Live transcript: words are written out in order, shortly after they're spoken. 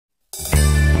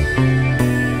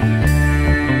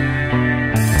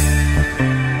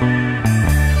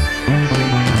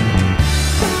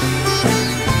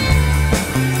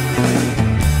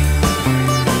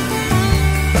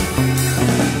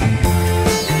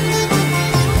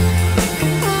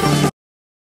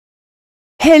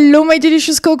Hello, my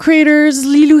delicious co-creators.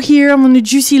 Lilou here. I'm on a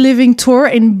Juicy Living tour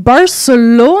in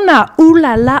Barcelona. Ooh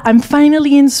la la, I'm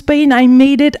finally in Spain. I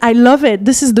made it. I love it.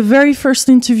 This is the very first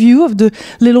interview of the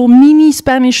little mini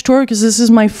Spanish tour because this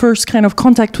is my first kind of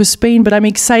contact with Spain, but I'm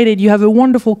excited. You have a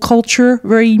wonderful culture,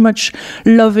 very much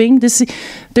loving.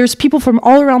 There's people from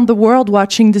all around the world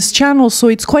watching this channel, so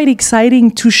it's quite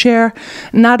exciting to share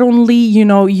not only, you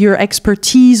know, your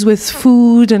expertise with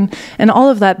food and all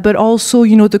of that, but also,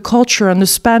 you know, the culture and the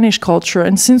Spanish culture.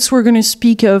 And since we're going to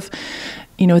speak of,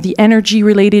 you know, the energy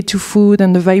related to food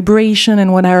and the vibration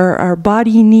and what our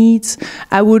body needs,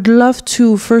 I would love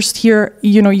to first hear,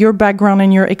 you know, your background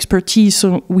and your expertise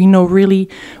so we know really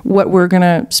what we're going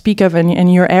to speak of in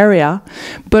your area.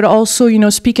 But also, you know,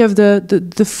 speak of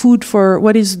the food for,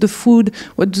 what does the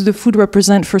food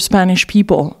represent for Spanish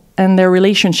people and their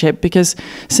relationship, because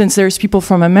since there's people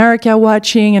from America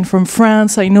watching and from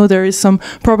France, I know there is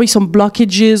probably some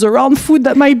blockages around food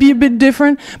that might be a bit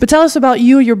different. But tell us about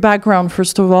you, your background,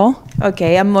 first of all.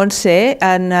 Okay, I'm Montse,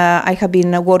 and I have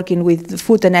been working with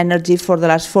food and energy for the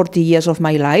last 40 years of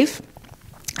my life.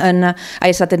 And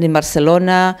I started in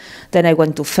Barcelona, then I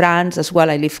went to France as well.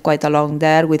 I lived quite along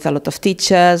there with a lot of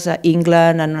teachers,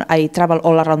 England, and I travel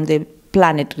all around the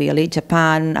planet, really,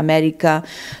 Japan, America,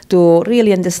 to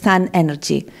really understand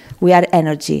energy. We are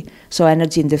energy. So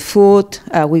energy in the food,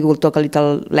 we will talk a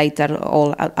little later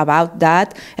all about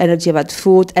that. Energy about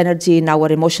food, energy in our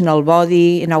emotional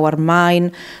body, in our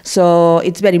mind. So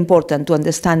it's very important to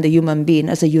understand the human being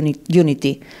as a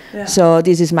unity. Yeah. So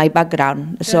this is my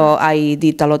background. Yeah. So I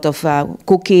did a lot of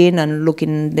cooking and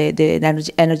looking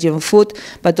the energy of food,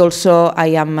 but also I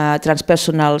am a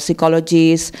transpersonal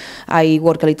psychologist. I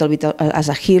work a little bit as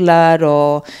a healer,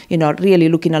 or, you know, really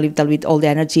looking a little bit all the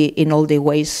energy in all the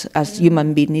ways as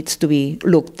human being needs to be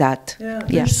looked at. Yeah.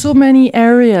 There's so many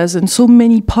areas and so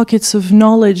many pockets of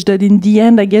knowledge that in the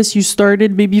end, I guess you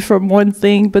started maybe from one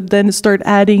thing, but then start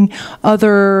adding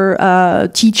other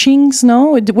teachings,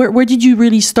 no? Where did you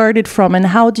really start it from, and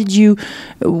how did you,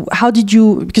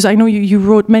 because I know you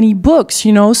wrote many books,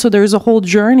 you know, so there's a whole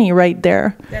journey right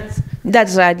there.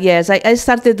 That's right, yes. I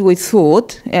started with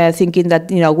food, thinking that,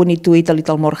 you know, we need to eat a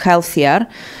little more healthier.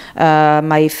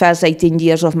 My first 18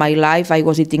 years of my life, I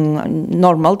was eating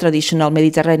normal, traditional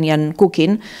Mediterranean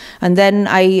cooking, and then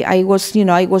I was, you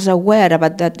know, I was aware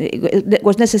about that it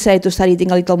was necessary to start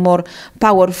eating a little more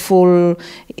powerful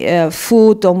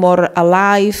food, or more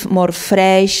alive, more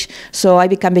fresh. So I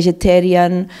became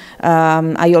vegetarian.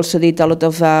 I also did a lot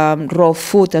of raw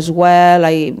food as well.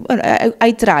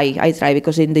 I try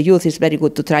because in the youth it's very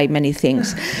good to try many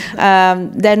things.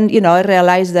 Then, you know, I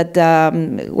realized that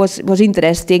was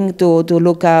interesting to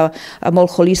look more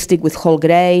holistic with whole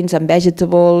grains and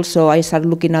vegetables. So I started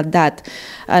looking at that,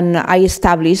 and I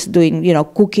established doing, you know,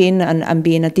 cooking and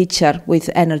being a teacher with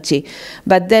energy.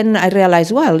 But then I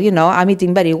realized, well, you know, I'm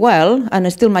eating very well,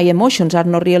 and still my emotions are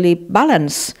not really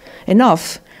balanced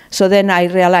enough. So then I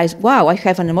realized, wow, I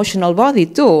have an emotional body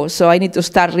too. So I need to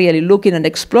start really looking and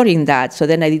exploring that. So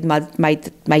then I did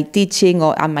my teaching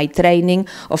and my training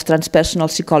of transpersonal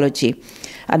psychology,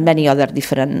 and many other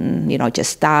different, you know,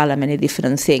 Gestalt and many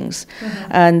different things.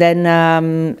 And then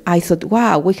I thought,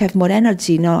 wow, we have more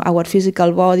energy, you know, our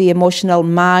physical body, emotional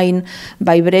mind,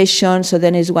 vibration. So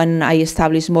then is when I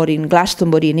established more in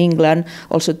Glastonbury in England,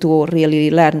 also to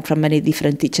really learn from many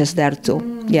different teachers there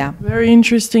too. Yeah. Very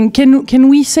interesting. Can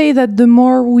we say that the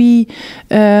more we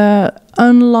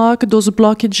unlock those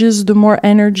blockages, the more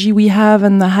energy we have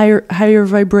and the higher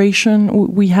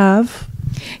vibration we have?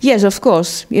 Yes, of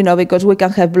course, you know, because we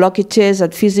can have blockages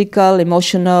at physical,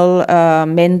 emotional,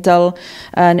 mental,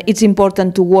 and it's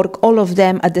important to work all of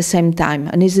them at the same time.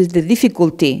 And this is the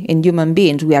difficulty in human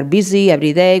beings. We are busy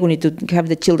every day. We need to have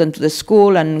the children to the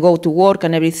school and go to work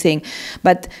and everything.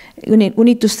 But we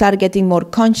need to start getting more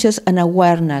conscious and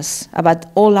awareness about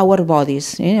all our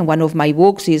bodies. One of my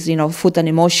books is, you know, Food and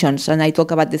Emotions, and I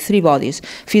talk about the three bodies: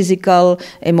 physical,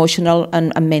 emotional,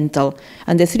 and mental.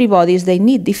 And the three bodies, they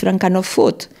need different kind of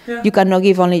food. Yeah. You cannot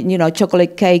give only, you know,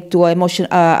 chocolate cake to an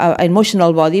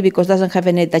emotional body, because it doesn't have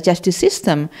any digestive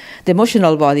system. The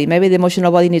emotional body, maybe the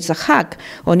emotional body needs a hug,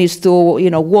 or needs to, you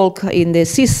know, walk in the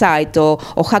seaside, or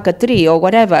hug a tree, or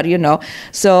whatever, you know.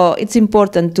 So it's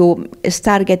important to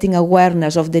start getting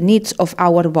awareness of the needs of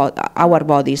our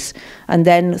bodies, and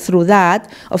then through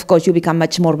that, of course, you become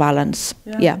much more balanced.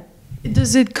 Yeah.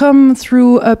 Does it come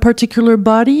through a particular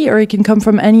body, or it can come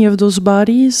from any of those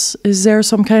bodies? Is there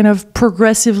some kind of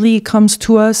progressively it comes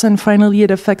to us and finally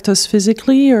it affects us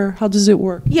physically, or how does it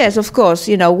work? Yes, of course.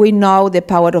 You know, we know the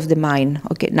power of the mind.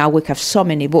 Okay, now we have so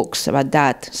many books about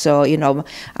that. So, you know,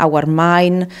 our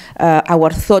mind,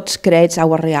 our thoughts creates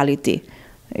our reality.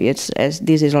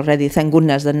 This is already, thank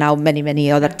goodness that now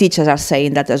many other teachers are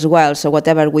saying that as well. So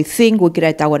whatever we think, we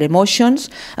create our emotions,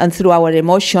 and through our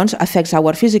emotions affects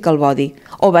our physical body,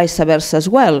 or vice versa as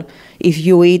well. If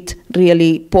you eat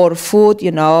really poor food,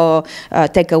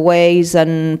 takeaways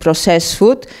and processed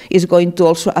food, is going to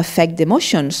also affect the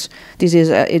emotions.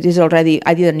 It is already,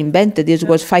 I didn't invent it. This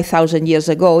was 5,000 years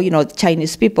ago.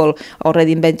 Chinese people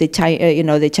already invented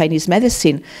the Chinese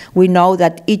medicine. We know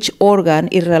that each organ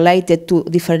is related to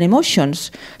different emotions.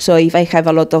 So if I have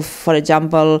a lot of, for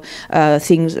example,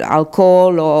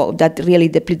 alcohol, or that really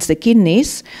depletes the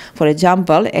kidneys, for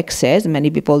example, excess, many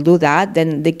people do that,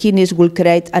 then the kidneys will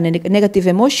create a negative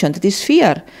emotion, that is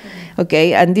fear.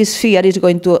 Okay, and this fear is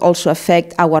going to also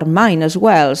affect our mind as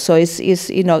well. So it's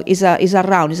a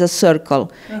round, it's a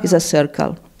circle, it's a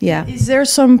circle. Yeah. Is there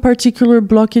some particular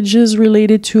blockages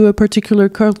related to a particular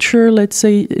culture? Let's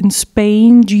say in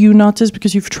Spain, do you notice,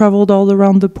 because you've traveled all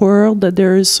around the world, that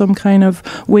there is some kind of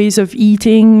ways of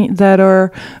eating that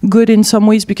are good in some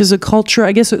ways because a culture,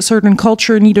 I guess a certain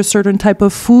culture need a certain type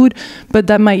of food, but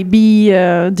that might be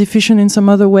deficient in some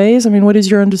other ways? I mean, what is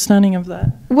your understanding of that?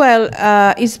 Well,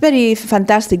 it's very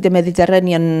fantastic, the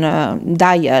Mediterranean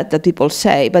diet that people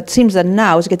say, but it seems that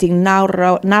now it's getting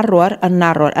narrower and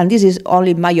narrower, and this is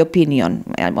only my opinion,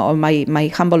 or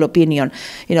my humble opinion.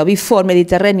 Before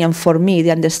Mediterranean, for me,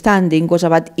 the understanding was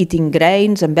about eating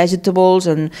grains and vegetables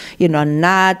and, and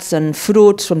nuts and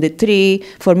fruits from the tree.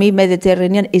 For me,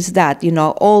 Mediterranean is that,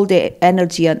 all the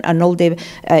energy and all the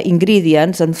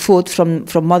ingredients and food from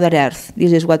Mother Earth.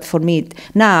 This is what for me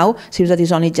now seems that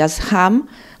it's only just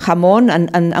jamon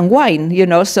and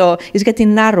wine, so it's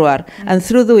getting narrower. And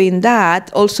through doing that,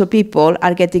 also people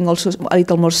are getting also a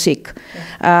little more sick.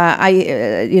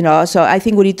 So I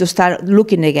think we need to start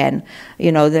looking again,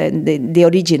 the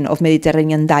origin of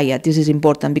Mediterranean diet. This is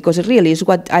important because it really is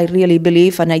what I really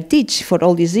believe and I teach for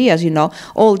all these years,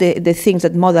 all the things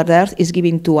that Mother Earth is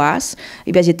giving to us,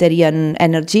 vegetarian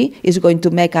energy, is going to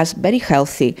make us very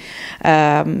healthy.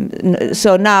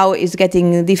 So now it's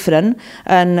getting different,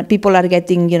 and people are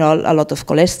getting, a lot of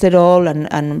cholesterol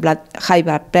and high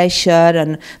blood pressure,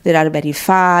 and they are very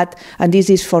fat, and this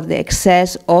is for the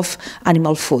excess of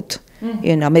animal food.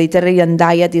 Mediterranean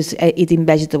diet is eating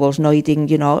vegetables, not eating,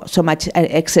 so much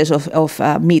excess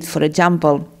of meat, for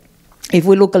example. If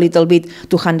we look a little bit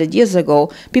 200 years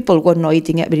ago, people were not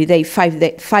eating every day,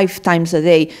 5 times a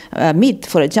day meat,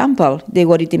 for example. They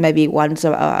were eating maybe once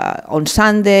on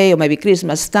Sunday or maybe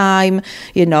Christmas time.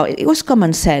 It was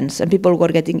common sense, and people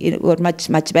were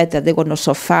much better. They were not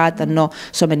so fat and not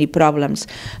so many problems.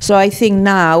 So I think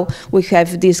now we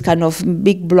have this kind of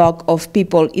big block of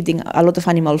people eating a lot of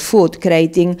animal food,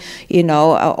 creating,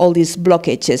 all these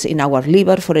blockages in our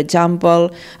liver, for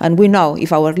example. And we know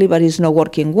if our liver is not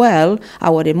working well,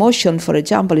 our emotion, for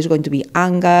example, is going to be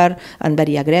anger and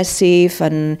very aggressive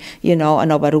and,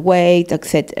 and overweight,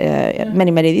 etc.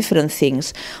 Many different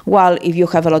things. While if you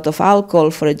have a lot of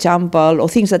alcohol, for example, or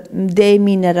things that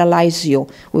demineralize you,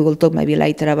 we will talk maybe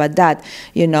later about that,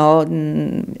 a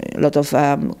lot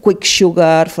of quick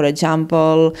sugar, for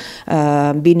example,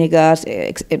 vinegars,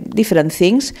 different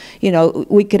things,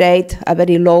 we create a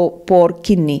very low, poor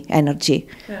kidney energy.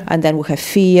 Yeah. And then we have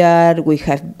fear, we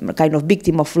have kind of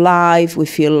victim of life, we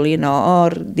feel, oh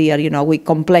dear, we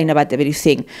complain about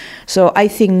everything. So I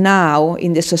think now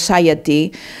in the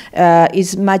society,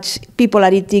 people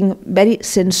are eating very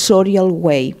sensorial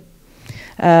way.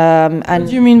 And what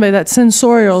do you mean by that?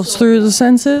 Sensorial, through the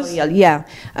senses? Yeah,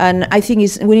 and I think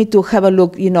we need to have a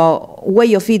look,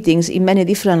 way of eating in many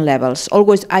different levels.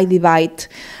 Always I divide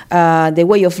the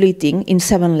way of eating in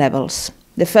 7 levels.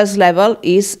 The first level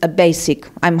is a basic.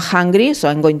 I'm hungry, so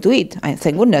I'm going to eat.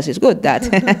 Thank goodness, it's good that.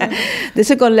 The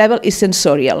second level is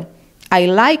sensorial. I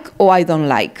like or I don't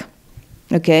like.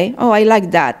 Okay? Oh, I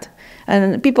like that.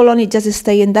 And people only just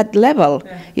stay in that level,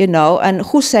 and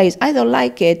who says, I don't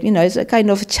like it, it's a kind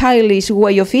of childish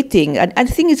way of eating. And I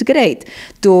think it's great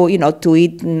to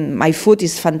eat. My food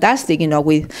is fantastic,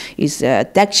 with its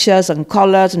textures and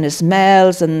colors and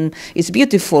smells, and it's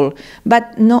beautiful.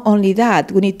 But not only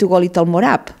that, we need to go a little more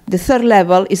up. The third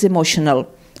level is emotional.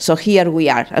 So here we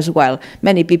are as well.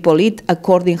 Many people eat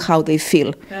according how they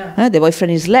feel. Yeah. The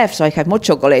boyfriend is left, so I have more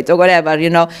chocolate or whatever,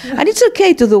 And it's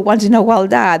okay to do once in a while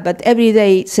that, but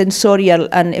everyday sensorial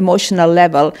and emotional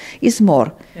level is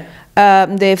more. Yeah.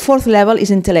 The fourth level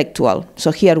is intellectual. So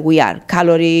here we are,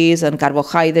 calories and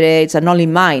carbohydrates and only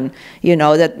mine.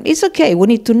 That it's okay. We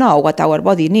need to know what our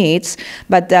body needs,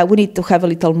 but we need to have a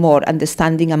little more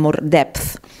understanding and more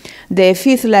depth. The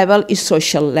fifth level is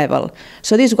social level.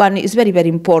 So this one is very, very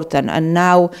important. And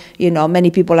now,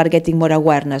 many people are getting more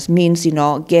awareness. Means,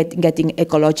 getting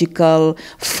ecological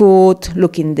food,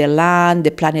 looking the land,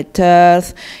 the planet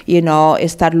Earth,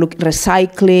 start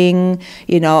recycling,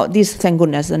 this, thank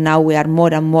goodness. And now we are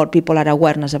more and more people are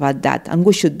awareness about that. And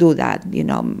we should do that,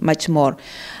 much more.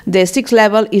 The sixth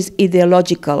level is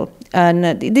ideological.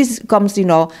 And this comes,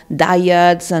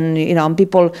 diets, and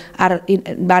people are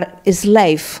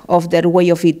slave of their way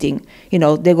of eating.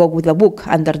 They go with a book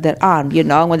under their arm.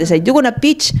 When they say, "You're gonna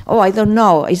peach," oh, I don't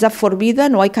know, is that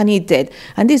forbidden? No, I can eat it.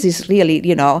 And this is really,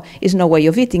 is no way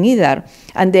of eating either.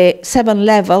 And the seventh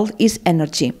level is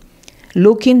energy,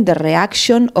 looking the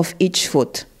reaction of each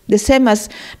food. The same as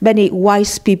many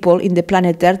wise people in the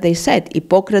planet Earth, they said,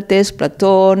 Hippocrates,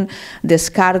 Platon,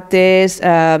 Descartes,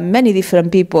 many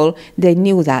different people, they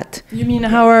knew that. You mean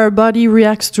how our body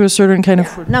reacts to a certain kind of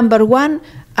food? Number one,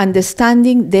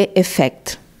 understanding the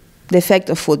effect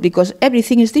of food, because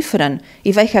everything is different.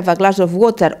 If I have a glass of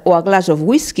water or a glass of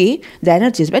whiskey, the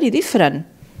energy is very different.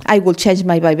 I will change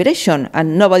my vibration,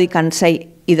 and nobody can say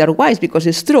otherwise because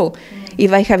it's true.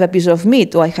 If I have a piece of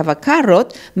meat or I have a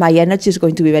carrot, my energy is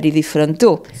going to be very different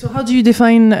too. So how do you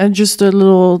define, just a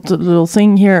little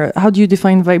thing here, how do you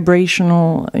define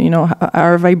vibrational,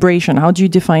 our vibration? How do you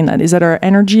define that? Is that our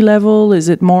energy level? Is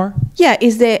it more? Yeah,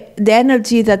 it's the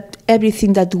energy that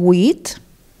everything that we eat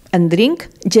and drink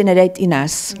generate in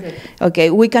us. Okay,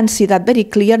 we can see that very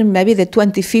clear maybe the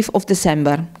 25th of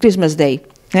December, Christmas Day.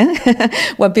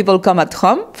 When people come at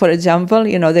home, for example,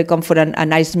 they come for a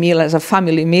nice meal as a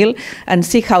family meal, and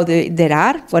see how they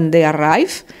are when they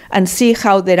arrive, and see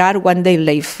how they are when they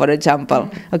leave, for example.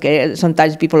 Okay,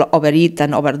 sometimes people overeat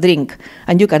and overdrink,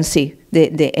 and you can see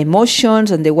the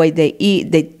emotions and the way they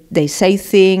eat, they say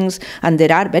things, and they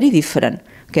are very different.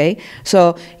 Okay,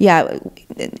 so yeah,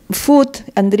 food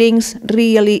and drinks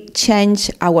really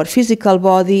change our physical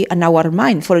body and our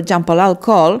mind. For example,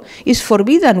 alcohol is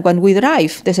forbidden when we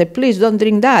drive. They say, please don't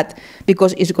drink that,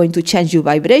 because it's going to change your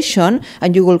vibration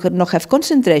and you will not have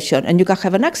concentration and you can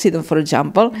have an accident, for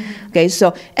example. Okay,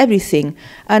 so everything.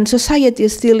 And society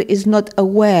still is not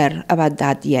aware about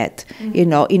that yet,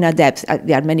 in a depth.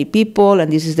 There are many people,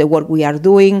 and this is the work we are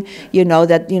doing,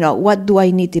 that, what do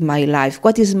I need in my life?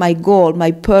 What is my goal,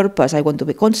 my purpose? I want to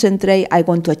be concentrated, I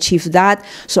want to achieve that,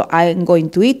 so I'm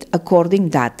going to eat according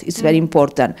that. It's very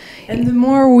important. And the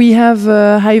more we have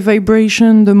high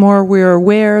vibration, the more we're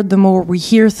aware, the more we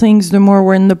hear things, the more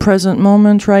we're in the present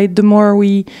moment, right? The more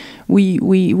we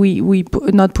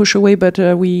not push away, but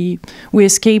we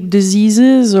escape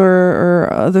diseases or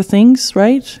other things,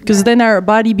 right? Because then our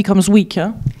body becomes weak,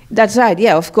 huh? That's right,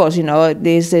 yeah, of course,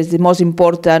 this is the most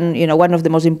important, one of the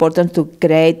most important to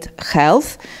create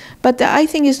health. But I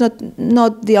think it's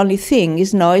not the only thing,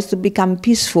 is to become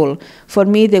peaceful. For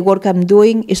me, the work I'm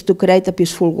doing is to create a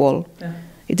peaceful world. Yeah.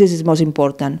 This is most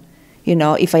important.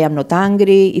 If I am not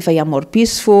angry, if I am more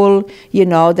peaceful,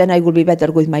 then I will be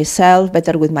better with myself,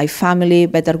 better with my family,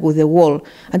 better with the world.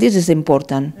 And this is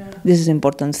important. Yeah. This is an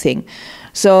important thing.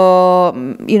 So,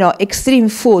 extreme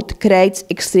food creates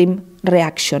extreme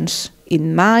reactions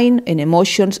in mind, in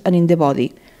emotions, and in the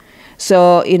body.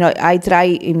 So, I try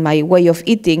in my way of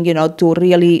eating, to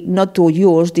really not to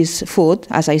use this food,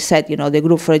 as I said, the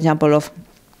group, for example, of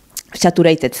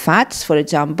saturated fats, for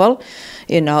example,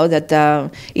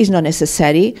 that is not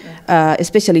necessary,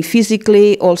 especially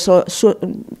physically, also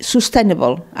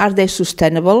sustainable. Are they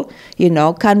sustainable?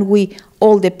 Can we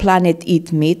all the planet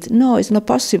eat meat? No, it's not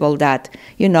possible that.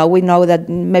 We know that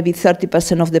maybe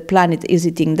 30% of the planet is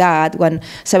eating that, when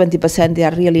 70% they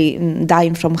are really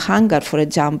dying from hunger, for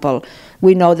example.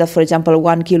 We know that, for example,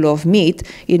 1 kilo of meat,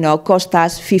 cost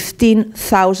us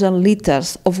 15,000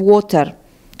 liters of water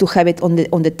to have it on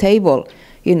the table,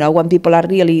 when people are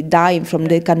really dying from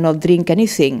they cannot drink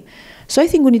anything. So I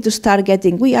think we need to start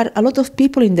we are a lot of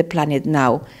people in the planet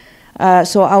now.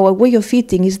 So our way of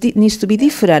eating needs to be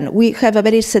different. We have a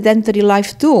very sedentary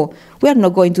life too. We are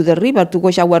not going to the river to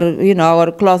wash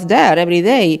our clothes there every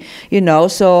day,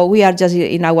 so we are just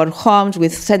in our homes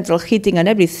with central heating and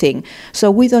everything.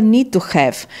 So we don't need to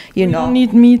have, We don't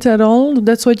need meat at all?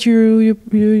 That's what you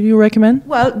recommend?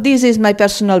 Well, this is my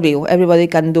personal view. Everybody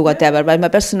can do whatever, but my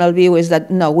personal view is that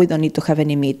no, we don't need to have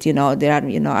any meat. I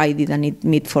didn't eat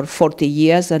meat for 40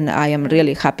 years and I am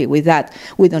really happy with that.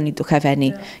 We don't need to have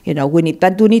any, we need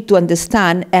to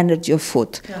understand energy of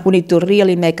food. Yeah. We need to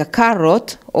really make a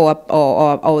carrot or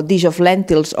a dish of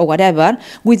lentils or whatever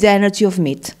with the energy of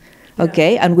meat.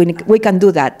 Okay, and we can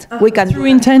do that. We can through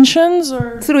intentions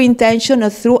or through intention or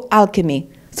through alchemy.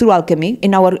 through alchemy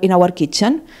in our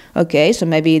kitchen. Okay, so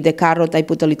maybe the carrot I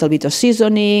put a little bit of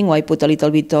seasoning, or I put a little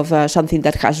bit of something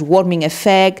that has warming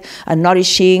effect and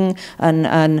nourishing,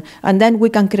 and then we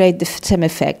can create the same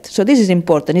effect. So this is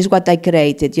important. It's what I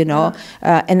created,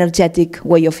 energetic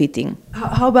way of eating.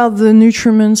 How about the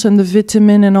nutriments and the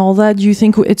vitamin and all that? Do you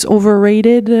think it's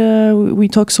overrated? We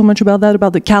talk so much about that,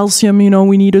 about the calcium,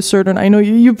 we need a certain, I know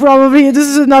you probably, this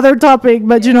is another topic,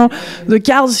 but the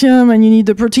calcium, and you need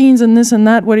the proteins and this and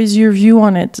that. What is your view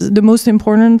on it? The most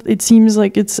important, it seems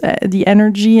like it's the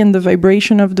energy and the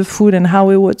vibration of the food and how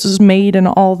it was made and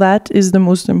all that is the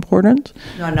most important?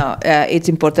 No, it's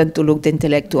important to look the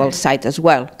intellectual side as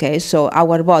well, okay? So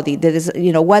our body, there is,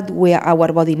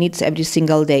 our body needs every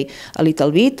single day, a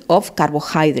little bit of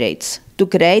carbohydrates to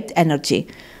create energy.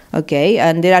 Okay,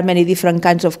 and there are many different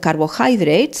kinds of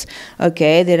carbohydrates.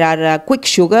 Okay, there are quick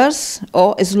sugars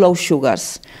or slow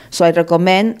sugars. So I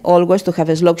recommend always to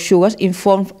have slow sugars in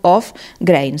form of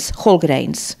grains, whole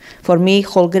grains. For me,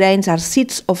 whole grains are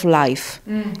seeds of life.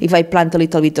 If I plant a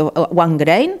little bit of one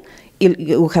grain,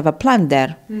 you have a plant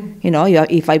there.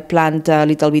 If I plant a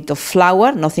little bit of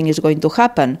flour, nothing is going to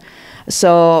happen.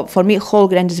 So for me, whole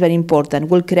grain is very important.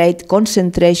 Will create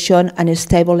concentration and a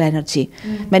stable energy.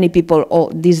 Many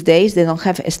people these days, they don't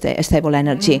have a stable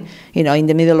energy. In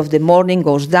the middle of the morning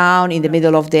goes down, in the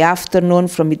middle of the afternoon,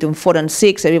 from between 4 and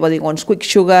 6, everybody wants quick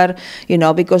sugar,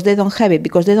 because they don't have it,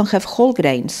 because they don't have whole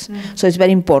grains. So it's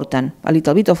very important. A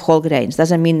little bit of whole grains.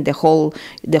 Doesn't mean the whole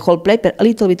plate, but a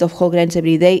little bit of whole grains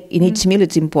every day in each meal,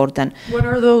 it's important. What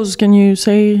are those? Can you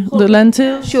say the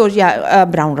lentils? Sure, yeah.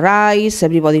 Brown rice,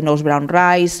 everybody knows brown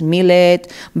rice,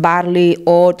 millet, barley,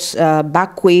 oats,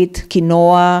 buckwheat,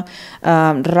 quinoa,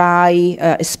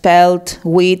 rye, spelt,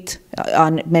 wheat.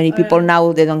 And many people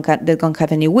now they don't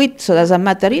have any wheat, so it doesn't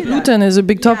matter either. Gluten is a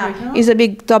big topic. Yeah, it's a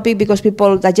big topic because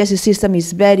people's digestive system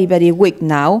is very, very weak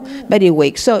now, very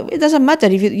weak. So it doesn't matter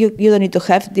if you don't need to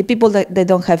have the people that they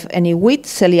don't have any wheat,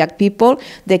 celiac people,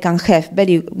 they can have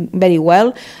very, very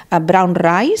well brown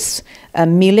rice,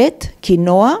 millet,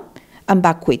 quinoa, and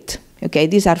buckwheat. Okay,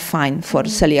 these are fine for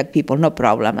celiac people, no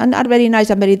problem, and are very nice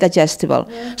and very digestible.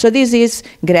 So this is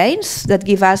grains that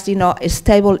give us, a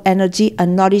stable energy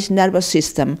and nourished nervous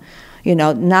system.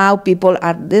 Now people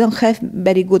they don't have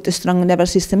very good, strong nervous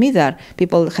system either.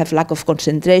 People have lack of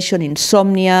concentration,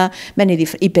 insomnia, many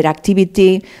different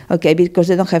hyperactivity, okay, because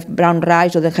they don't have brown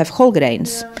rice or they have whole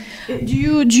grains.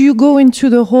 Do you go into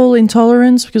the whole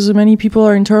intolerance, because many people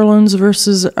are intolerant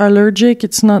versus allergic?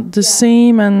 It's not the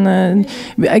same, and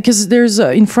because there's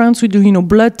in France we do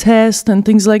blood tests and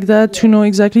things like that to know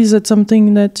exactly. Is that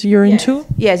something that you're into?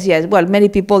 Yes. Well, many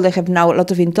people they have now a lot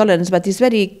of intolerance, but it's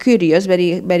very curious,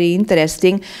 very, very interesting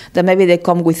that maybe they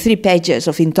come with 3 pages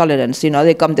of intolerance.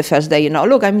 They come the first day,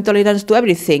 look, I'm intolerant to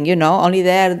everything. Only the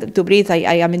air to breathe, I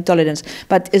am intolerant.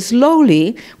 But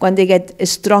slowly, when they get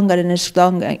stronger and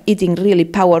stronger, eating really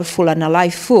powerful and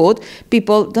alive food,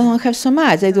 people don't have so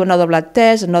much. They do another blood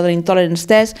test, another intolerance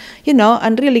test,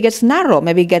 and really gets narrow.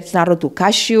 Maybe gets narrow to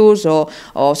cashews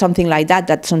or something like that.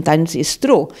 That sometimes is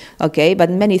true, okay? But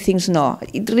many things, no.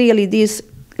 It really, this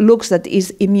looks at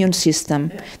is immune system.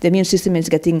 Yeah. The immune system is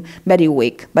getting very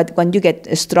weak, but when you get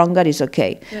stronger, it's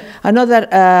okay. Yeah.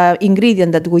 Another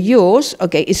ingredient that we use,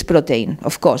 okay, is protein.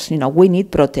 Of course, we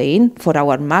need protein for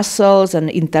our muscles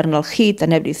and internal heat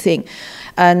and everything.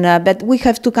 And but we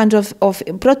have 2 kinds of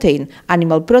protein: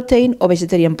 animal protein or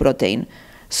vegetarian protein.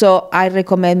 So I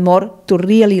recommend more to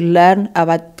really learn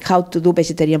about how to do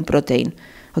vegetarian protein.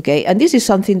 Okay, and this is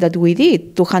something that we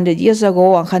did 200 years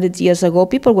ago, 100 years ago.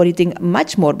 People were eating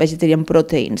much more vegetarian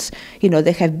proteins.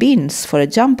 They have beans, for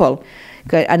example.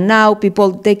 Okay, and now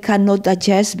people, they cannot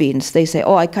digest beans. They say,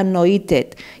 oh, I cannot eat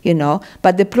it,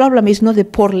 But the problem is not the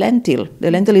poor lentil.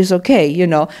 The lentil is okay,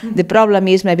 The problem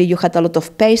is maybe you had a lot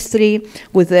of pastry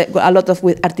with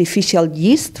with artificial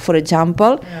yeast, for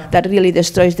example, that really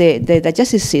destroys the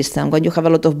digestive system. When you have a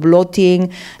lot of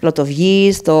bloating, a lot of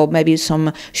yeast, or maybe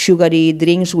some sugary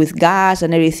drinks with gas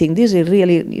and everything, this is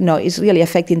really, is really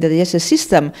affecting the digestive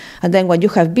system. And then when you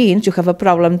have beans, you have a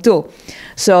problem too.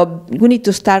 So we need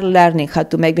to start learning how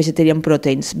to make vegetarian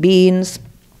proteins. Beans,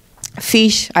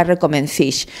 fish, I recommend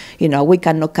fish. We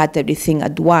cannot cut everything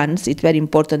at once. It's very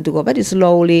important to go very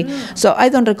slowly. So I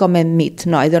don't recommend meat.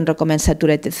 No, I don't recommend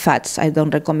saturated fats. I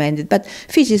don't recommend it. But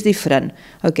fish is different.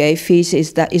 Okay, fish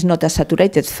is not a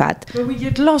saturated fat. But we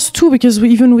get lost too, because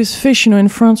even with fish, in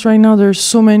France right now, there's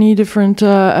so many different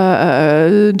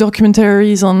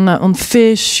documentaries on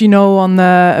fish, on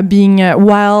being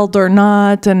wild or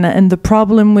not, and the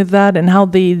problem with that, and how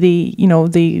they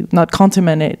not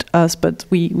contaminate us, but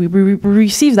we we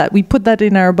receive that. We put that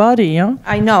in our body, yeah?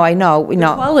 I know. The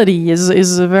quality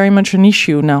is very much an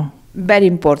issue now. Very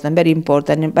important, very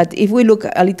important. But if we look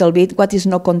a little bit, what is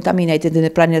not contaminated in the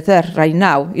planet Earth right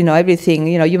now? Everything,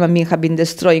 human beings have been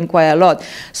destroying quite a lot.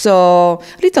 So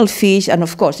little fish, and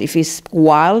of course, if it's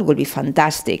wild, will be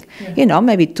fantastic. Yeah.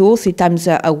 Maybe 2-3 times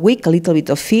a week, a little bit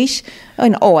of fish,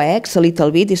 or eggs, a little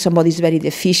bit. If somebody is very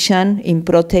deficient in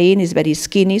protein, is very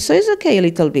skinny, so it's okay a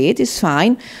little bit, it's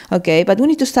fine. Okay, but we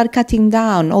need to start cutting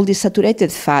down all this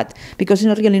saturated fat, because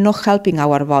it's really not helping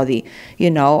our body.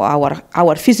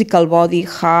 Our physical body,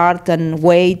 heart and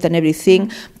weight and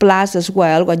everything. Plus as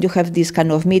well, when you have this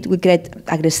kind of meat, we get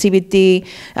aggressivity,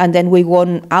 and then we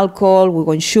want alcohol, we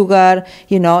want sugar.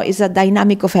 It's a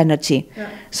dynamic of energy.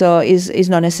 Yeah. So it's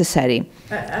not necessary.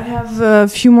 I have a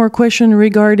few more questions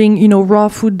regarding, raw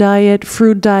food diet,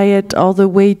 fruit diet, all the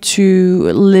way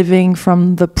to living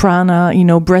from the prana,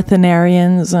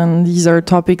 breatharians, and these are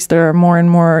topics that are more and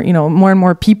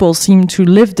more people seem to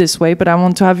live this way, but I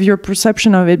want to have your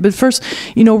perception of it. But first,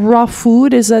 raw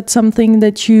food, is that something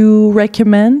that you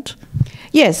recommend?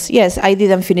 Yes, I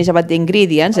didn't finish about the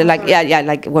ingredients. Like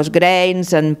it was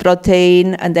grains and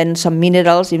protein, and then some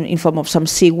minerals in form of some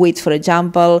seaweed, for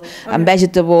example, and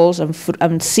vegetables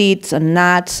and seeds and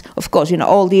nuts. Of course,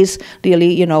 all these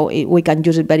really, we can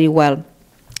use it very well.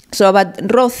 So about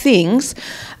raw things,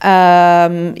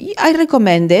 I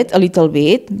recommend it a little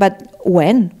bit, but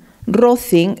when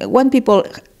people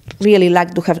really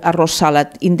like to have a raw salad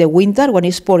in the winter when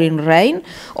it's pouring rain,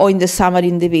 or in the summer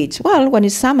in the beach? Well, when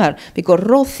it's summer, because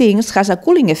raw things has a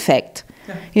cooling effect.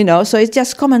 So it's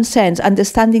just common sense,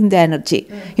 understanding the energy.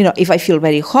 If I feel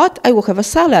very hot, I will have a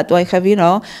salad, or I have,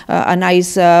 a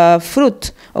nice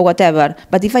fruit or whatever.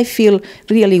 But if I feel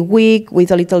really weak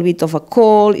with a little bit of a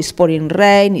cold, it's pouring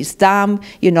rain, it's damp,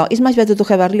 it's much better to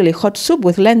have a really hot soup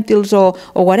with lentils or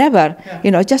whatever.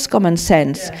 Just common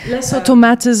sense. Yeah. Less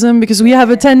automatism, because we have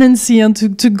a tendency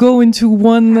to go into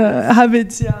one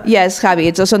habit. Yeah. Yes,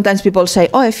 habits. So sometimes people say,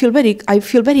 "Oh, I feel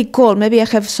very cold. Maybe I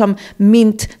have some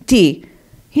mint tea."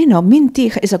 Mint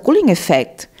tea is a cooling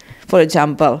effect, for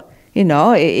example.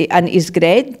 And it's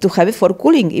great to have it for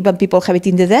cooling. Even people have it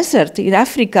in the desert, in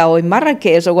Africa or in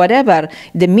Marrakesh or whatever.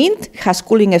 The mint has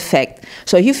cooling effect.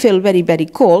 So if you feel very, very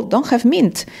cold, don't have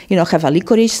mint. Have a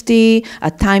licorice tea, a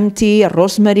thyme tea, a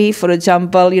rosemary, for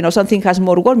example. Something has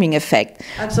more warming effect.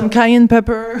 Add some cayenne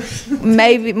pepper.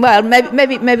 maybe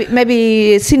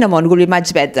cinnamon will be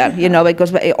much better.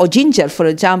 Because or ginger, for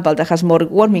example, that has more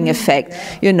warming effect.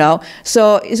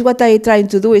 So it's what I try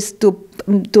to do is to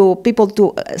people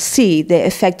to see the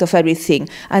effect of everything,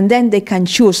 and then they can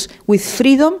choose with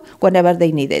freedom whenever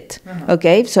they need it.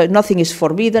 Okay, so nothing is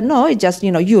forbidden. No, it's just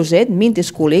use it. Mint is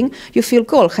cooling. You feel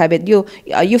cold, have it. You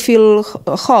feel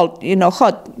hot.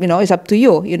 Hot. It's up to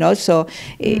you. So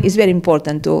it's very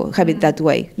important to have it that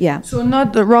way. Yeah. So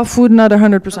not the raw food, not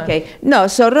 100%. Okay. No.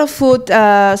 So raw food.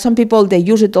 Some people they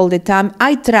use it all the time.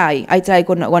 I try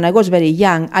when I was very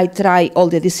young. I try all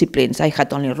the disciplines. I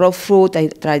had only raw food. I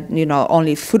tried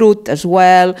only fruit as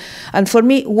well, and for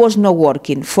me it was not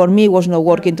working.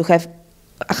 To have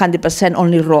 100%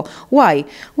 only raw. Why?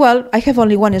 Well, I have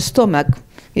only one stomach,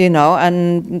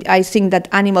 and I think that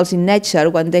animals in nature,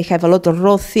 when they have a lot of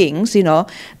raw things, they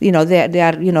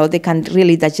can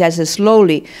really digest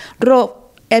slowly. Raw,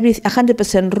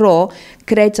 100% raw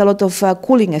creates a lot of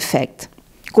cooling effect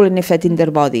in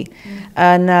their body.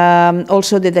 And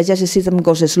also the digestive system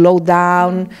goes slow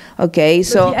down. Okay,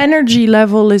 so the energy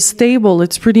level is stable.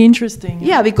 It's pretty interesting.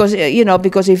 Yeah, because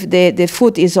if the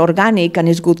food is organic and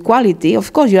is good quality,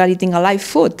 of course you are eating a live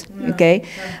food. Yeah. Okay,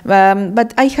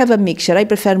 but I have a mixture. I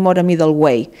prefer more a middle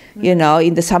way. In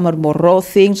the summer more raw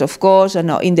things, of course,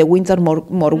 and in the winter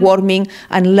more warming,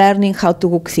 and learning how to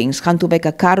cook things, how to make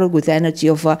a carrot with the energy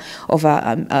of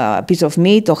a piece of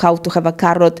meat, or how to have a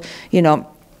carrot.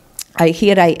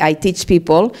 I teach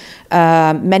people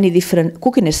many different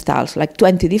cooking styles, like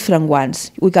 20 different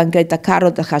ones. We can create a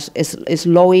carrot that is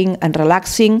slowing and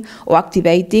relaxing, or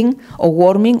activating, or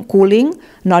warming, cooling,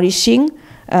 nourishing,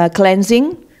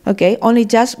 cleansing. Okay, only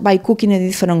just by cooking in a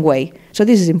different way. So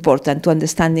this is important to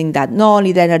understanding that not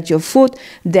only the energy of food,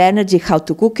 the energy how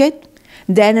to cook it,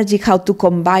 the energy how to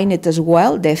combine it as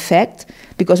well, the effect,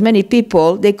 because many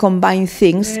people they combine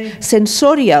things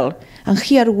sensorial. And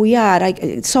here we are,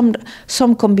 some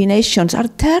combinations are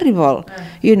terrible,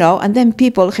 and then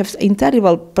people have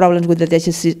terrible problems with the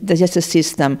digestive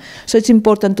system. So it's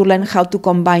important to learn how to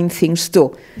combine things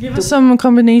too. Give us some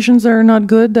combinations that are not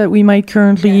good that we might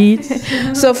currently eat.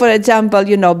 So for example,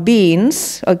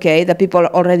 beans, okay, that people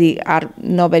already are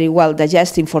not very well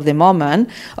digesting for the moment,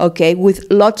 okay, with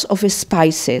lots of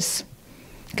spices.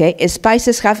 Okay,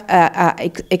 spices have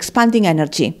expanding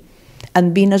energy,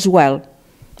 and bean as well.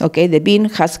 Okay, the bean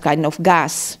has kind of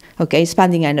gas. Okay,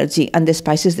 expanding energy, and the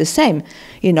spice is the same.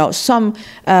 You know, some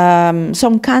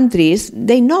countries,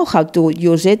 they know how to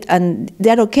use it, and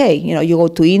they're okay. You know, you go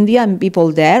to India, and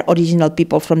people there, original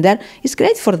people from there, it's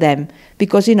great for them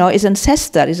because you know it's an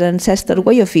ancestor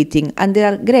way of eating, and they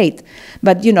are great.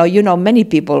 But you know, many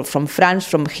people from France,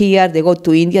 from here, they go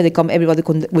to India, they come everybody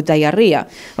with diarrhea.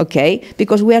 Okay,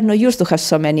 because we are not used to have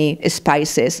so many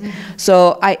spices. Mm-hmm.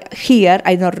 So I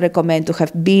don't recommend to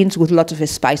have beans with lots of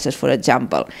spices, for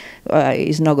example.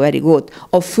 Is not very good.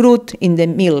 Or fruit in the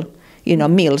meal, you know,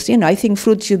 meals. You know, I think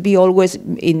fruit should be always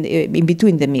in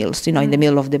between the meals, you know, in the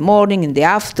middle of the morning, in the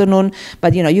afternoon.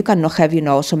 But, you know, you cannot have, you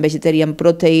know, some vegetarian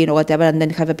protein or whatever and then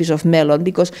have a piece of melon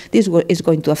because this is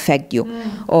going to affect you.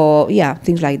 Or, yeah,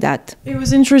 things like that. It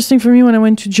was interesting for me when I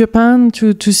went to Japan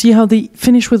to see how they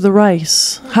finish with the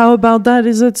rice. How about that?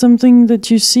 Is that something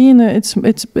that you see?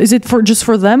 Is it just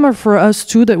for them or for us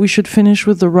too that we should finish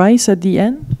with the rice at the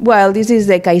end? Well, this is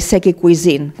the kaiseki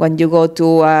cuisine. When you go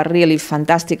to a really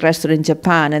fantastic restaurant in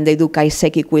Japan and they do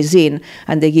kaiseki cuisine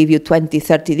and they give you 20,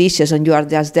 30 dishes and you are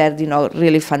just there, you know,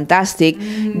 really fantastic.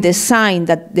 The sign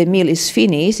that the meal is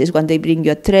finished is when they bring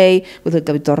you a tray with a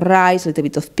little bit of rice, a little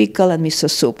bit of pickle and miso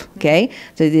soup, okay?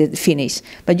 So they finish.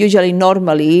 But usually,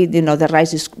 normally, you know, the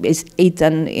rice is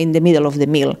eaten in the middle of the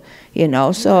meal, you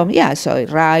know. So, yeah, so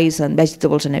rice and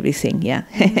vegetables and everything, yeah.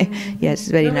 Yes,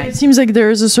 very nice. It seems like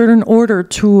there is a certain order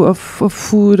too of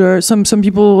food, or some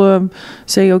people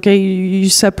say, okay, you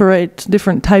separate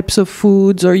different types of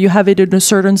foods, or you have it in a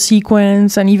certain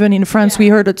sequence. And even in France, we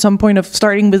heard at some point of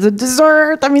starting with a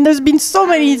dessert. I mean, there's been so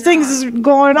many things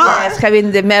going on. Yes,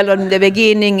 having the melon in the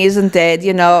beginning, isn't it?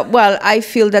 You know, well, I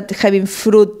feel that having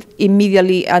fruit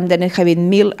immediately and then having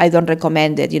meal, I don't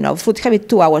recommend it. You know, fruit, have it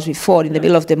 2 hours before, in the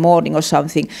middle of the morning or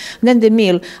something. And then the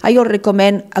meal, I will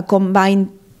recommend a combined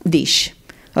dish.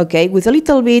 Okay, with a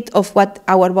little bit of what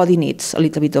our body needs, a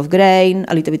little bit of grain,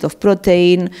 a little bit of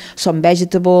protein, some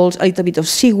vegetables, a little bit of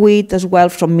seaweed as well,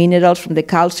 from minerals, from the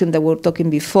calcium that we were talking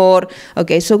before.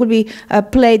 Okay, so it will be a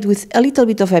plate with a little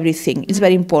bit of everything. It's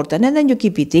very important. And then you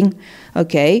keep eating,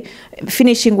 okay?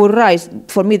 Finishing with rice,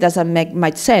 for me, doesn't make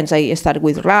much sense. I start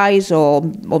with rice or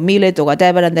millet or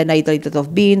whatever, and then I eat a little bit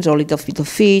of beans or a little bit of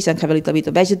fish and have a little bit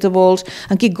of vegetables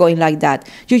and keep going like that.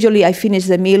 Usually I finish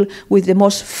the meal with the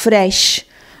most fresh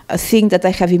thing that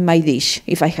I have in my dish.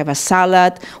 If I have a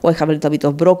salad or I have a little bit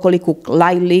of broccoli, cooked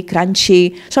lightly,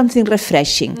 crunchy, something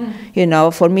refreshing. You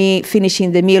know, for me,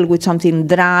 finishing the meal with something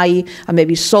dry and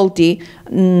maybe salty,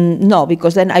 no,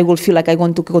 because then I will feel like I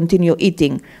want to continue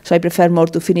eating. So I prefer more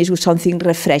to finish with something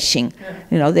refreshing.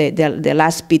 You know, the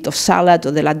last bit of salad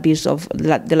or the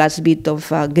last bit of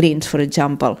greens, for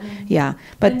example. Yeah,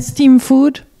 but and steamed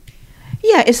food.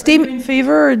 Yeah, steam. Are you in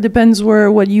favor? It depends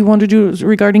what you want to do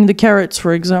regarding the carrots,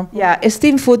 for example. Yeah,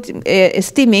 steamed food,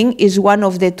 steaming is one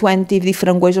of the 20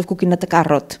 different ways of cooking a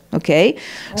carrot. Okay,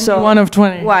 so one of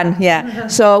 20. One, yeah.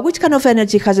 So which kind of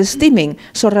energy has a steaming?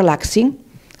 So relaxing.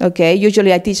 Okay,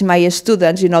 usually I teach my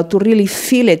students, you know, to really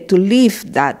feel it, to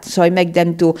live that. So I make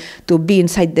them to be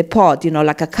inside the pot, you know,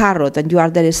 like a carrot, and you are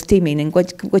there steaming. And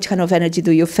which kind of energy do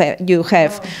you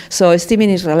have? Oh. So steaming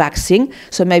is relaxing.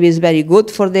 So maybe it's very good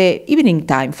for the evening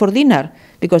time, for dinner,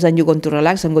 because then you're going to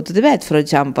relax and go to the bed, for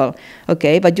example.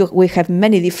 Okay, but we have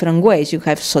many different ways. You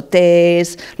have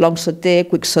sautés, long sauté,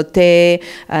 quick sauté,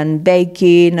 and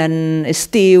baking, and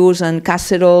stews, and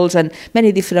casseroles, and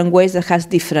many different ways that has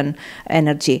different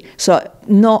energy. So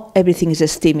not everything is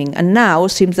steaming. And now it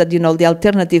seems that, you know, the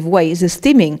alternative way is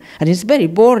steaming, and it's very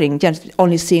boring, just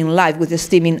only seeing life with the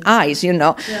steaming eyes, you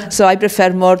know. Yeah. So I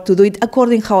prefer more to do it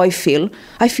according how I feel.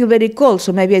 I feel very cold,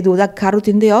 so maybe I do that carrot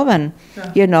in the oven,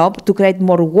 you know, to create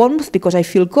more warmth because I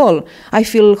feel cold. I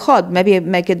feel hot, maybe I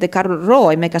make it the carrot raw,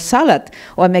 I make a salad,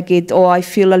 or I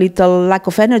feel a little lack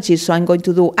of energy, so I'm going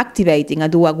to do activating. I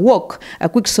do a walk, a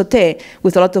quick sauté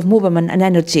with a lot of movement and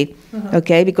energy,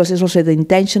 okay, because it's also the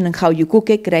intention and how you cook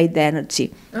it, create the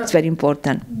energy. It's very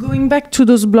important. Going back to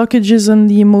those blockages and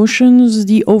the emotions,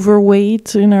 the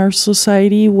overweight in our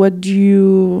society,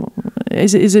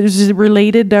 is it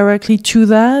related directly to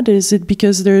that? Is it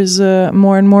because there's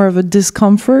more and more of a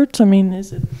discomfort? I mean,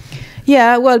 is it?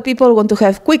 Yeah, well, people want to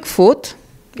have quick food,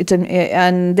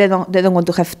 and they don't want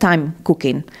to have time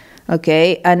cooking.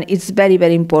 Okay, and it's very,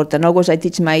 very important. Always I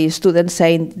teach my students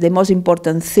saying the most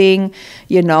important thing,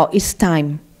 you know, is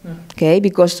time. Okay,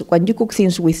 because when you cook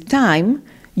things with time,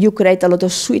 you create a lot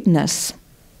of sweetness.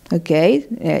 Okay,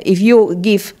 if you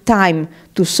give time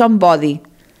to somebody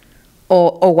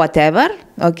or whatever,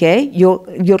 okay,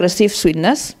 you receive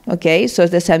sweetness, okay, so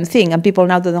it's the same thing. And people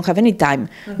now they don't have any time.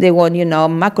 They want,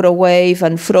 microwave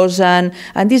and frozen,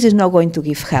 and this is not going to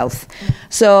give health.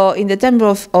 So in the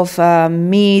terms of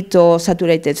meat or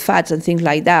saturated fats and things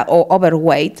like that, or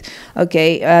overweight,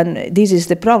 okay, and this is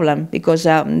the problem, because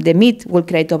the meat will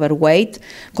create overweight,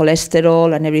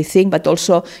 cholesterol and everything, but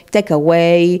also take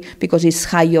away because it's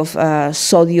high of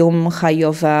sodium, high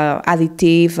of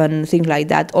additive and things like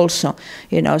that also,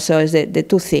 so it's the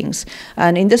two things.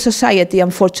 And in the society,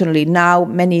 unfortunately, now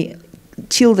many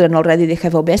children already, they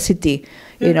have obesity,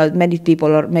 many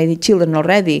children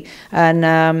already,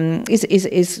 and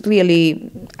it's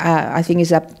really, I think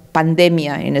it's a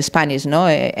pandemia in Spanish,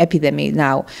 epidemic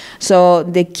now. So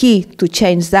the key to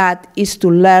change that is to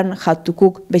learn how to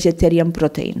cook vegetarian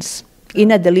proteins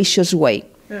in a delicious way.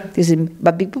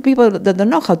 But people that don't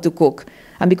know how to cook,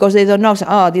 and because they don't know,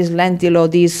 this lentil or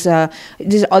these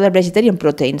other vegetarian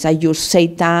proteins. I use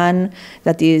seitan,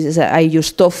 that is, I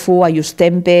use tofu, I use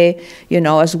tempeh,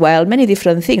 as well. Many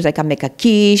different things. I can make a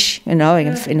quiche,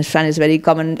 in Spanish it's very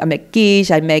common. I make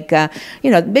quiche, I make,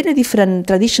 many different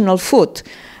traditional food.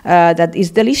 That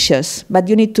is delicious, but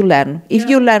you need to learn. If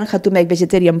you learn how to make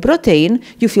vegetarian protein,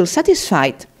 you feel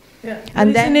satisfied. Yeah.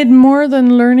 And isn't it more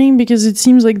than learning? Because it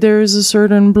seems like there is a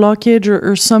certain blockage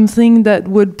or something that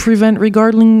would prevent,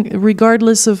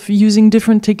 regardless of using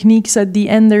different techniques, at the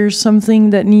end there's something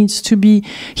that needs to be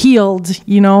healed,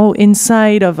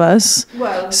 inside of us,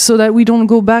 so that we don't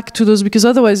go back to those, because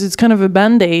otherwise it's kind of a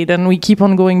band-aid and we keep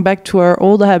on going back to our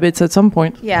old habits at some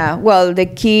point. Yeah, well, the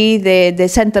key, the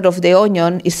center of the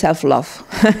onion is self-love.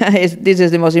 This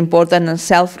is the most important, and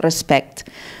self-respect.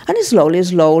 And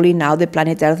slowly, now the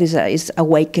planet Earth is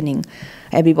awakening.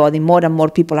 Everybody, more and more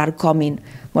people are coming.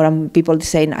 More and more people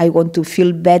saying, I want to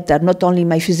feel better, not only in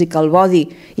my physical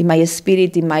body, in my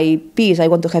spirit, in my peace. I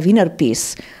want to have inner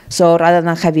peace. So rather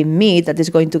than having meat that is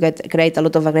going to create a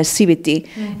lot of aggressivity,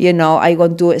 I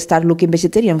want to start looking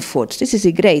vegetarian foods. This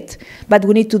is great, but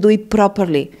we need to do it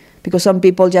properly. Because some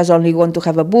people just only want to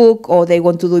have a book, or they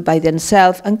want to do it by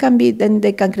themselves, and then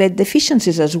they can create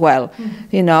deficiencies as well,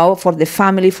 for the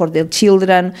family, for their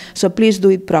children. So please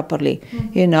do it properly,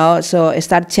 so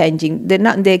start changing.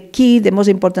 The key, the most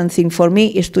important thing for me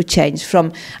is to change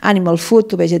from animal food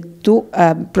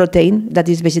to protein that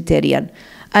is vegetarian.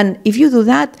 And if you do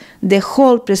that, the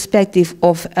whole perspective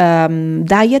of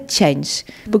diet changes,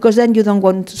 because then you don't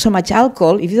want so much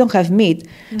alcohol. If you don't have meat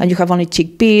and you have only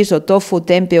chickpeas or tofu,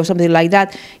 tempeh or something like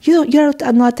that, you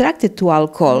are not attracted to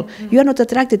alcohol. You are not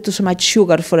attracted to so much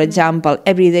sugar, for example,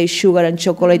 everyday sugar and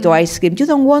chocolate or ice cream. You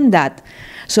don't want that.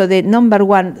 So the number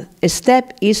one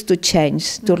step is to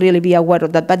change, to really be aware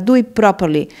of that, but do it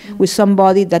properly with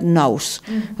somebody that knows,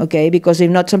 okay? Because if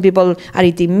not, some people are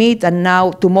eating meat, and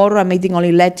now tomorrow I'm eating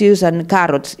only lettuce and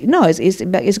carrots. No,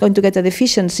 it's going to get a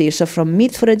deficiency. So from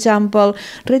meat, for example,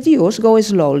 reduce, go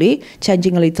slowly,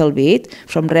 changing a little bit,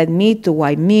 from red meat to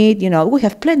white meat. We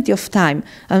have plenty of time,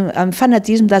 and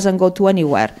fanatism doesn't go to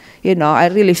anywhere. I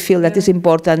really feel that it's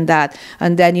important that,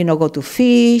 and then, go to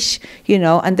fish,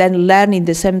 and then learn in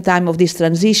the same time of this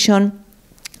transition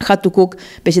how to cook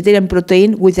vegetarian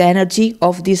protein with the energy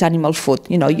of this animal food.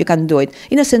 You can do it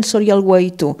in a sensorial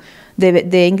way too.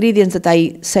 The ingredients that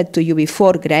I said to you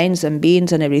before, grains and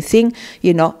beans and everything,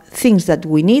 things that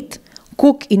we need,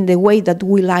 cook in the way that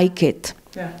we like it.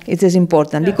 Yeah. It is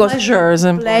important, because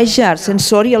pleasure,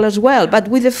 sensorial as well. But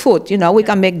with the food, we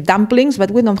can make dumplings,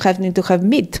 but we don't need to have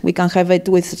meat. We can have it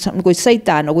with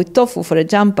seitan or with tofu, for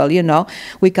example.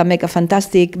 We can make a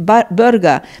fantastic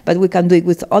burger, but we can do it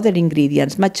with other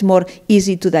ingredients, much more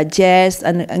easy to digest,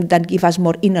 and that give us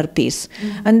more inner peace.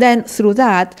 And then through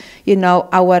that,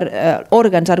 our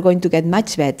organs are going to get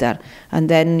much better, and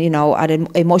then our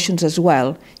emotions as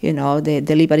well.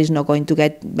 The liver is not going to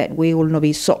get. We will not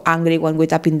be so angry when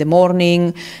wake up in the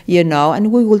morning,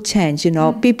 and we will change.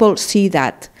 People see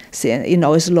that,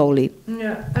 slowly.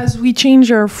 Yeah. As we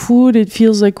change our food, it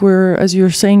feels like we're, as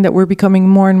you're saying, that we're becoming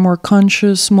more and more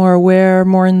conscious, more aware,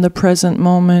 more in the present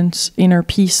moment. Inner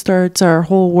peace starts, our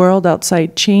whole world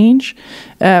outside change.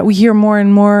 We hear more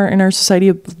and more in our society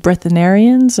of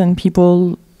breatharians and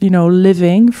people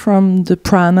living from the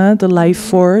prana, the life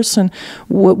force. And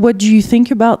what do you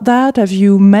think about that? Have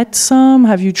you met some?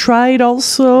 Have you tried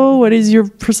also? What is your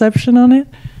perception on it?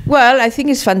 Well, I think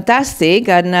it's fantastic,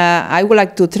 and I would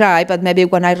like to try, but maybe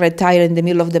when I retire in the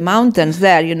middle of the mountains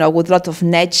there, with a lot of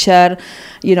nature,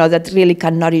 that really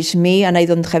can nourish me, and I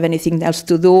don't have anything else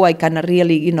to do, I can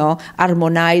really,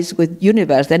 harmonize with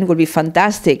universe, then it will be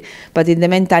fantastic. But in the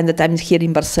meantime that I'm here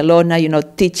in Barcelona,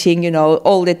 teaching,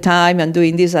 all the time and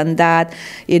doing this and that,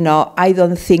 I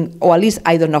don't think, or at least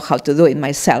I don't know how to do it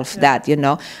myself, that,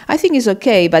 I think it's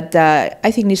okay, but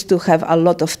I think it's to have a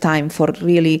lot of time for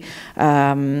really,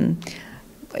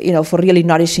 for really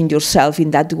nourishing yourself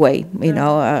in that way.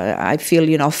 I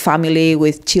feel, family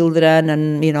with children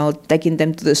and, taking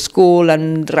them to the school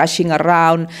and rushing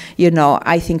around,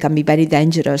 I think can be very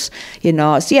dangerous. So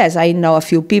yes, I know a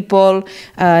few people,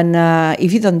 and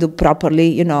if you don't do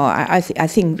properly, I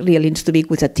think really needs to be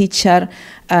with a teacher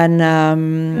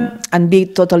and be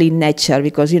totally in nature,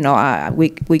 because,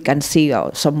 we can see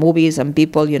some movies and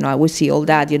people, we see all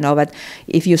that, but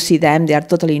if you see them, they are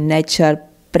totally in nature,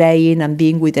 praying and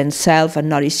being with themselves and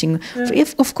nourishing.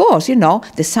 Of course,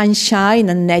 the sunshine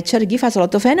and nature give us a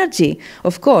lot of energy,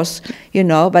 of course,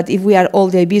 but if we are all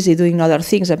day busy doing other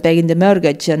things and paying the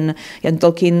mortgage and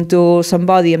talking to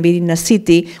somebody and being in a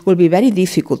city, it will be very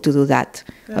difficult to do that.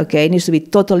 Okay, it needs to be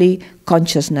totally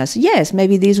consciousness. Yes,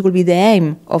 maybe this will be the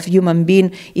aim of human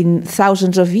being in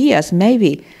thousands of years,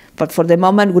 maybe. But for the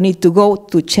moment, we need to go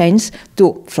to change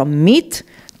from meat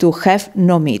to have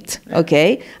no meat,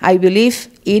 okay? I believe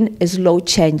in slow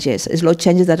changes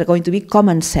that are going to be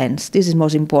common sense. This is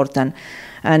most important.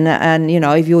 And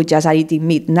if you just are eating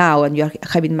meat now and you're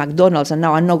having McDonald's and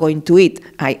now I'm not going to eat,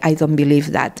 I don't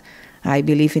believe that. I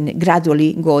believe in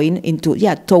gradually going into,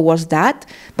 towards that,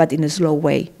 but in a slow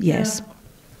way, yes. Yeah.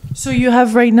 So you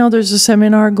have right now, there's a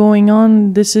seminar going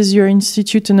on. This is your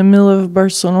institute in the middle of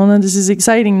Barcelona. This is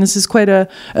exciting. This is quite a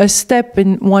step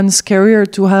in one's career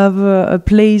to have a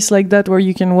place like that where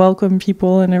you can welcome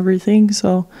people and everything.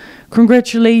 So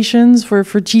congratulations for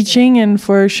teaching and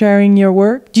for sharing your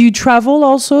work. Do you travel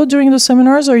also during the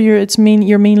seminars, or you're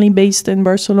mainly based in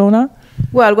Barcelona?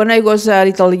 Well, when I was a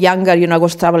little younger, I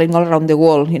was traveling all around the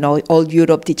world, all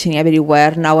Europe, teaching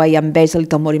everywhere. Now I am based a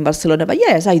little more in Barcelona. But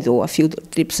yes, I do a few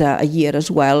trips a year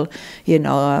as well,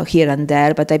 here and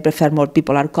there. But I prefer more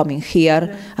people are coming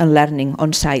here and learning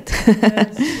on site.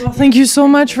 Yes. Well, thank you so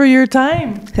much for your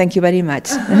time. Thank you very much.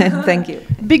 Thank you.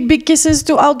 Big kisses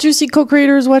to all Juicy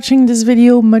co-creators watching this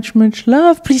video. Much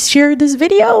love. Please share this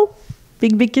video.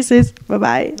 Big kisses.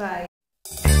 Bye-bye. Bye.